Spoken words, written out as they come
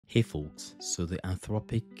Hey folks, so the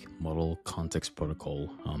Anthropic Model Context Protocol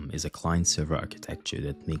is a client-server architecture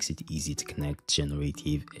that makes it easy to connect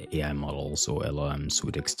generative AI models or LLMs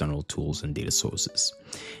with external tools and data sources.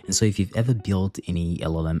 And so if you've ever built any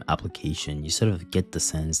LLM application, you sort of get the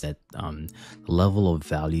sense that the level of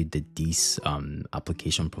value that this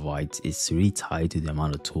application provides is really tied to the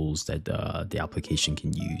amount of tools that the application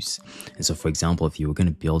can use. And so for example, if you were going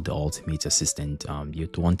to build the ultimate assistant,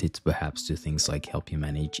 you'd want it perhaps to things like help you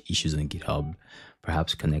manage issues on GitHub,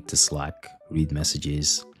 perhaps connect to Slack, read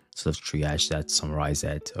messages, sort of triage that, summarize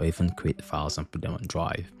that, or even create files and put them on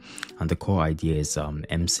Drive. And the core idea is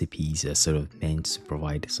MCPs are sort of meant to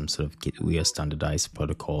provide some sort of gateway or standardized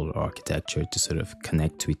protocol or architecture to sort of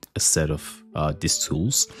connect with a set of these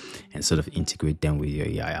tools and sort of integrate them with your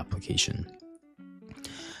AI application.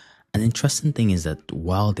 An interesting thing is that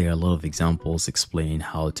while there are a lot of examples explaining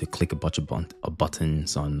how to click a bunch of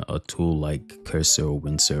buttons on a tool like Cursor or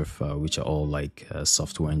Windsurf, which are all like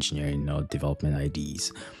software engineering or development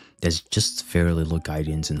IDs, there's just very little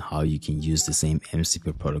guidance on how you can use the same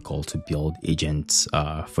MCP protocol to build agents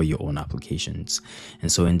for your own applications. And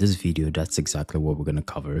so in this video, that's exactly what we're going to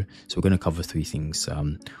cover. So we're going to cover three things.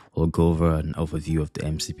 We'll go over an overview of the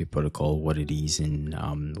MCP protocol, what it is, and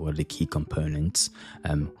what are the key components.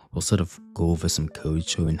 We'll sort of go over some code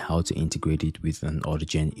showing how to integrate it with an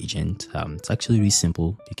AutoGen agent. It's actually really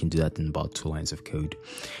simple. You can do that in about 2 lines of code.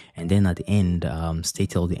 And then at the end, stay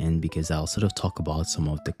till the end because I'll sort of talk about some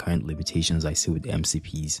of the current limitations I see with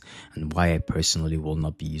MCPs and why I personally will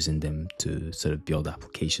not be using them to sort of build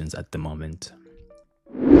applications at the moment.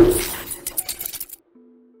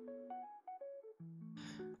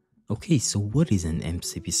 Okay, so what is an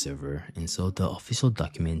MCP server? And so the official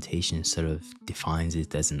documentation sort of defines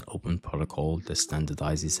it as an open protocol that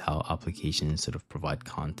standardizes how applications sort of provide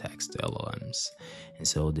context to LLMs. And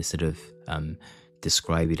so they sort of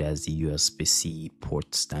describe it as the USB-C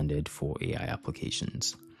port standard for AI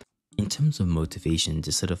applications. In terms of motivation,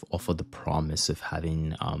 they sort of offer the promise of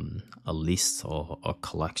having a list or a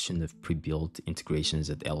collection of pre-built integrations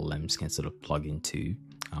that LLMs can sort of plug into.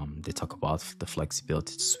 They talk about the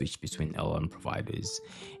flexibility to switch between LLM providers,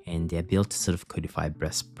 and they're built to sort of codify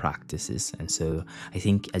best practices. And so I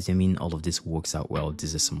think, all of this works out well.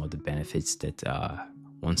 These are some of the benefits that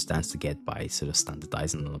one stands to get by sort of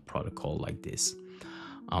standardizing on a protocol like this.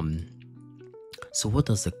 So what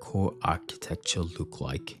does the core architecture look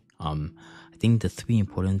like? I think the three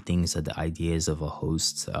important things are the ideas of a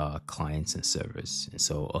host, clients, and servers. And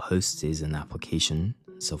so a host is an application.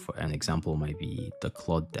 So for an example might be the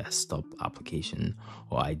Cloud desktop application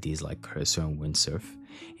or ideas like Cursor and Windsurf.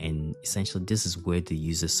 And essentially this is where the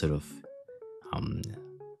user sort of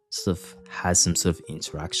has some sort of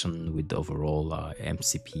interaction with the overall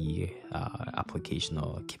MCP application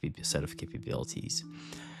or set of capabilities.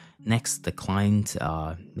 Next, the client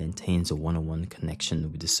maintains a one-on-one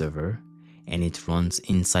connection with the server, and it runs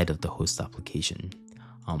inside of the host application.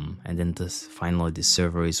 And then finally, the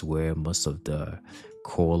server is where most of the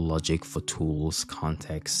core logic for tools,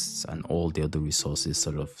 contexts, and all the other resources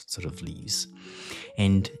sort of leaves.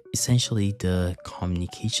 And essentially, the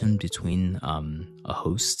communication between a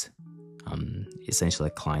host, essentially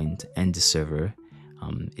a client, and the server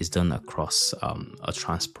is done across a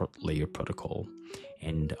transport layer protocol.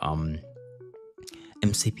 And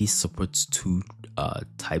MCP supports two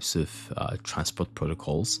types of transport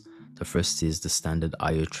protocols. The first is the standard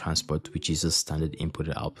IO transport, which is a standard input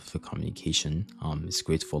and output for communication. It's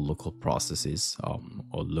great for local processes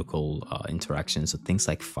or local interactions. So things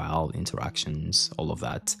like file interactions, all of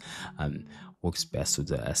that works best with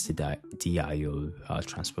the STDIO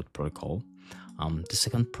transport protocol. The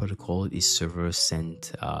second protocol is server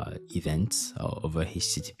sent events over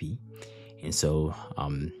HTTP. And so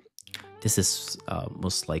this is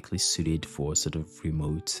most likely suited for sort of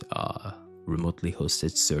remotely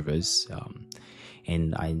hosted servers.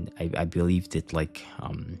 And I believe that like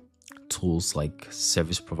tools like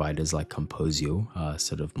service providers like Composio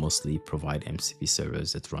sort of mostly provide MCP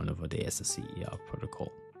servers that run over the SSE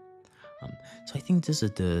protocol. So I think these are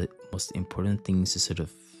the most important things to sort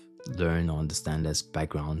of learn or understand as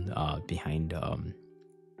background behind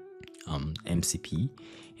MCP.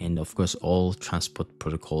 And of course, all transport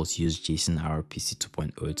protocols use JSON RPC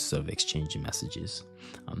 2.0 to sort of exchange messages.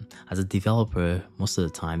 As a developer, most of the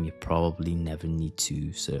time you probably never need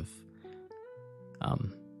to sort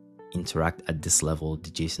of interact at this level, the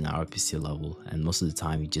JSON RPC level, and most of the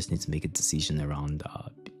time you just need to make a decision around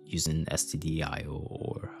using STDIO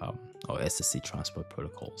or SSE transport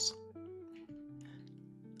protocols.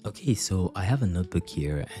 Okay, so I have a notebook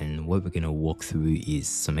here, and what we're going to walk through is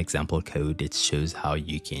some example code that shows how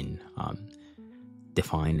you can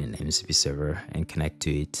define an MCP server and connect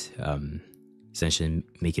to it. Essentially,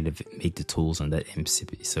 make the tools on that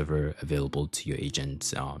MCP server available to your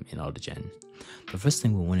agent in AutoGen. The first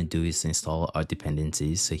thing we want to do is install our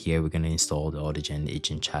dependencies. So here we're going to install the AutoGen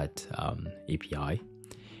Agent Chat API.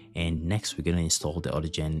 And next we're going to install the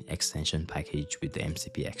AutoGen extension package with the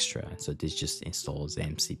MCP extra. So this just installs the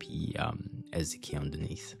MCP SDK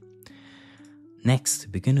underneath. Next,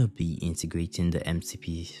 we're going to be integrating the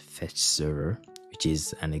MCP fetch server, which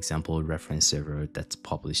is an example reference server that's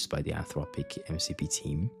published by the Anthropic MCP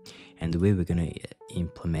team. And the way we're going to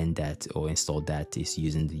implement that or install that is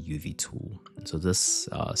using the UV tool. So this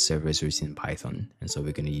server is written in Python, and so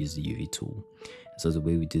we're going to use the UV tool. So the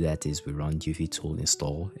way we do that is we run UV tool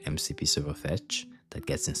install MCP server fetch that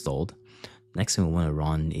gets installed. Next thing we want to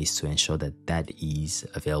run is to ensure that that is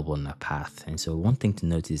available in a path. And so one thing to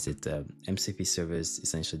note is that MCP servers,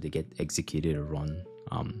 essentially they get executed or run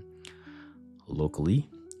locally,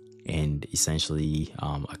 and essentially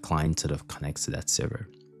a client sort of connects to that server.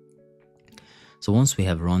 So once we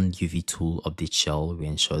have run UV tool update shell, we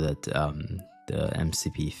ensure that the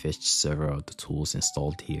MCP fetch server or the tools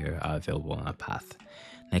installed here are available on a path.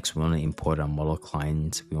 Next, we want to import our model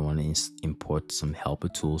client. We want to import some helper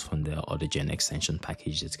tools from the AutoGen extension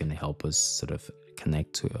package that's going to help us sort of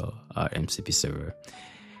connect to our MCP server.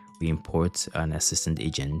 We import an assistant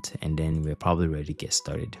agent, and then we're probably ready to get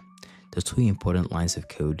started. The two important lines of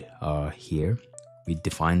code are here. We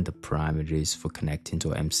define the parameters for connecting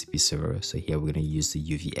to our MCP server. So here we're going to use the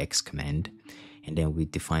UVX command, and then we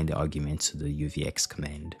define the arguments to the UVX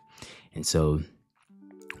command. And so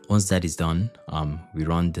once that is done, we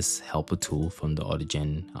run this helper tool from the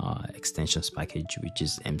AutoGen extensions package, which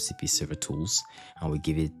is MCP server tools, and we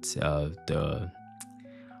give it the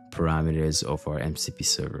parameters of our MCP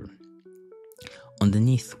server.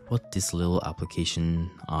 Underneath, what this little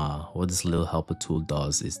application, what this little helper tool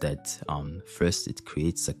does is that first it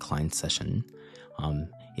creates a client session.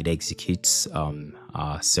 It executes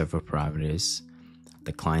server parameters.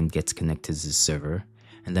 The client gets connected to the server,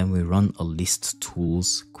 and then we run a list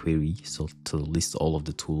tools query, so to list all of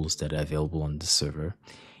the tools that are available on the server,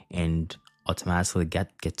 and automatically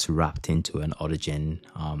gets wrapped into an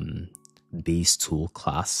AutoGen base tool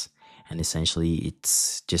class. And essentially it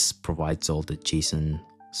just provides all the JSON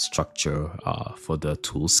structure for the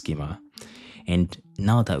tool schema. And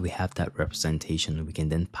now that we have that representation, we can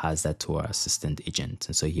then pass that to our assistant agent.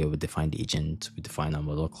 And so here we define the agent, we define our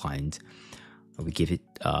model client, we give it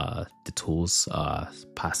the tools,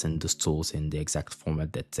 pass in those tools in the exact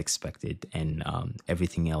format that's expected, and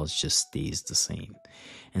everything else just stays the same.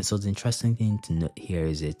 And so the interesting thing to note here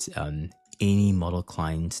is that any model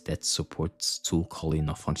client that supports tool calling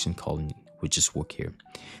or function calling would just work here.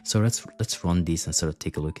 So let's run this and sort of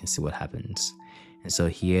take a look and see what happens. And so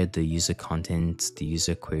here the user content, the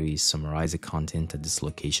user queries summarize the content at this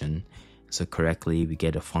location. So correctly we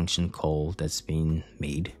get a function call that's being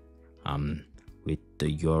made with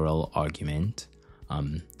the URL argument.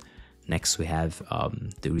 Next we have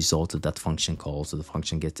the result of that function call, so the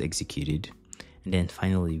function gets executed. And then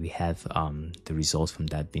finally we have the result from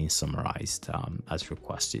that being summarized as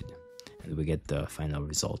requested, and we get the final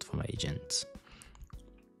result from our agent.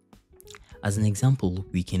 As an example,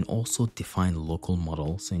 we can also define local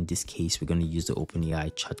model. So in this case, we're going to use the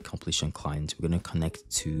OpenAI chat completion client. We're going to connect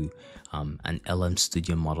to an LM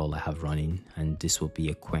Studio model I have running, and this will be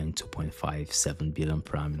a QWEN 2.5 7 billion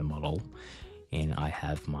parameter model. And I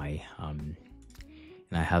have my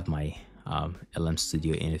LM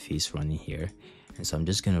Studio interface running here, and so I'm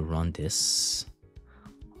just going to run this.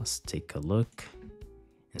 Let's take a look.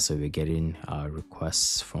 And so we're getting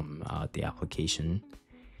requests from the application.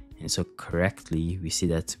 And so correctly, we see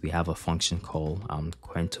that we have a function call.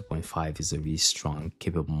 QWEN 2.5 is a really strong,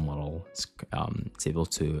 capable model. It's able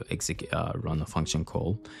to run a function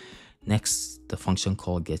call. Next, the function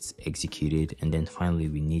call gets executed, and then finally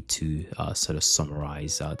we need to sort of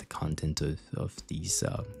summarize the content of these.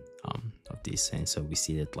 And so we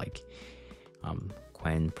see that like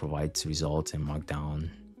QWEN provides results in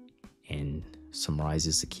Markdown and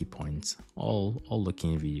summarizes the key points, all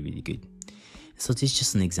looking really, really good. So this is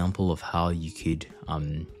just an example of how you could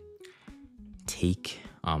take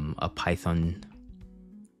a Python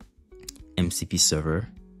MCP server,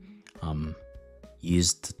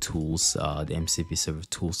 use the tools, the MCP server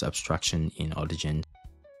tools abstraction in AutoGen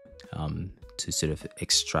to sort of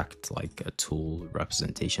extract like a tool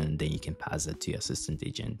representation, and then you can pass that to your assistant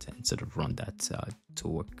agent and sort of run that to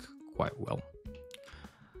work quite well.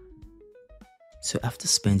 So after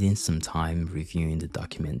spending some time reviewing the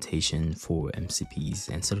documentation for MCPs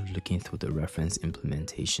and sort of looking through the reference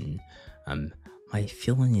implementation, my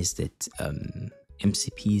feeling is that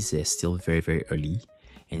MCPs are still very early,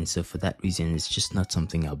 and so for that reason, it's just not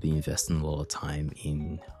something I'll be investing a lot of time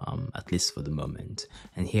in, at least for the moment.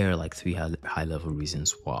 And here are like three high-level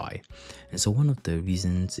reasons why. And so one of the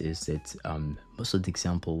reasons is that most of the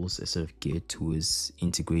examples are sort of geared towards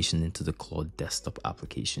integration into the Claude desktop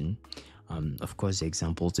application. Of course, the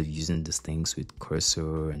examples of using these things with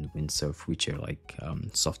Cursor and Windsurf, which are like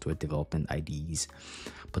software development IDEs.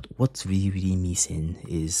 But what's really missing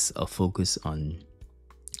is a focus on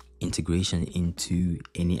integration into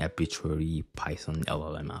any arbitrary Python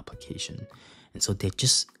LLM application. And so there are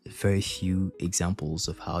just very few examples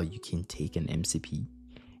of how you can take an MCP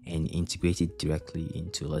and integrate it directly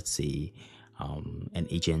into, let's say, an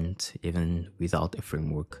agent, even without a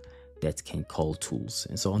framework that can call tools.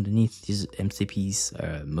 And so underneath, these MCPs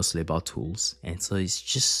are mostly about tools. And so it's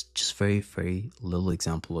just very little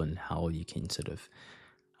example on how you can sort of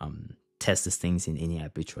test these things in any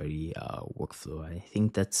arbitrary workflow. I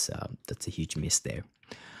think that's a huge miss there.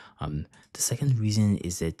 The second reason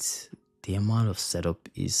is that the amount of setup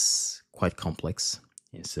is quite complex.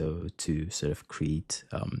 And so to sort of create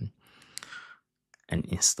an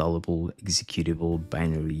installable executable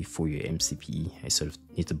binary for your MCP, I sort of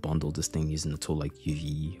need to bundle this thing using a tool like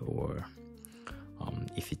UV, or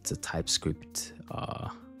if it's a TypeScript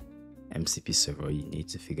MCP server, you need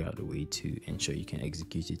to figure out a way to ensure you can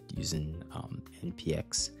execute it using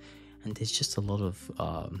npx. And there's just a lot of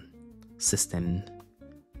system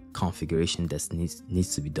configuration that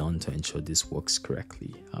needs to be done to ensure this works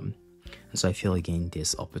correctly. And so I feel again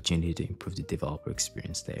there's opportunity to improve the developer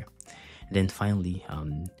experience there. And then finally,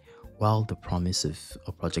 while the promise of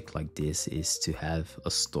a project like this is to have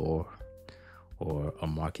a store or a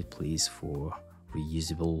marketplace for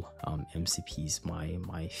reusable MCPs,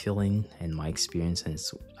 my feeling and my experience, and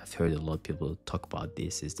I've heard a lot of people talk about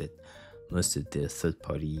this, is that most of the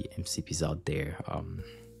third-party MCPs out there, a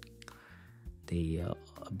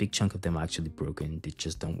big chunk of them are actually broken. They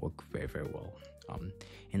just don't work very well.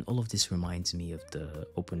 And all of this reminds me of the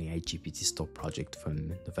OpenAI GPT Store project from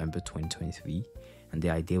November 2023. And the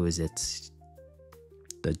idea was that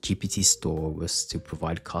the GPT Store was to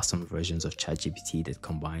provide custom versions of ChatGPT that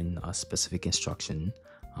combine specific instruction,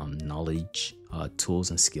 knowledge,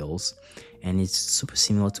 tools, and skills. And it's super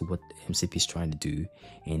similar to what MCP is trying to do.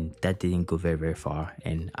 And that didn't go very far.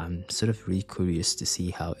 And I'm sort of really curious to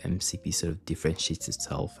see how MCP sort of differentiates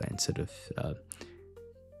itself and sort of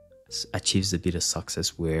achieves a bit of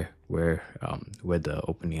success where the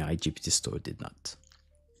OpenAI GPT Store did not.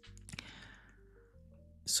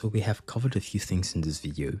 So we have covered a few things in this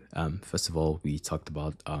video. First of all, we talked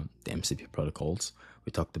about the MCP protocols.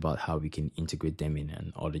 We talked about how we can integrate them in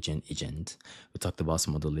an AutoGen agent. We talked about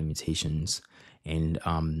some of the limitations. And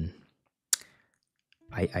I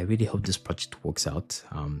really hope this project works out.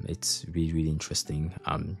 It's really interesting.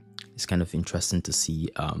 It's kind of interesting to see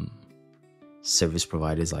service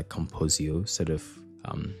providers like Composio sort of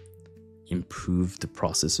improve the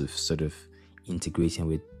process of sort of integrating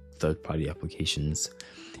with third-party applications,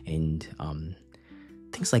 and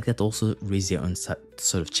things like that also raise their own sort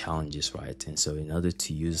of challenges, right? And so in order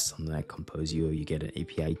to use something like Composio, you get an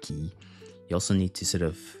API key. You also need to sort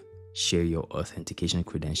of share your authentication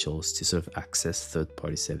credentials to sort of access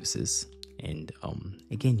third-party services. And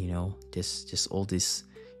again, there's just all this,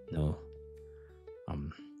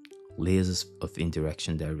 layers of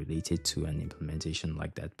interaction that are related to an implementation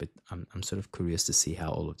like that. But I'm sort of curious to see how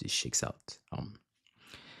all of this shakes out.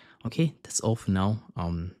 Okay, that's all for now.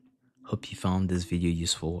 Hope you found this video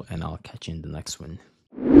useful, and I'll catch you in the next one.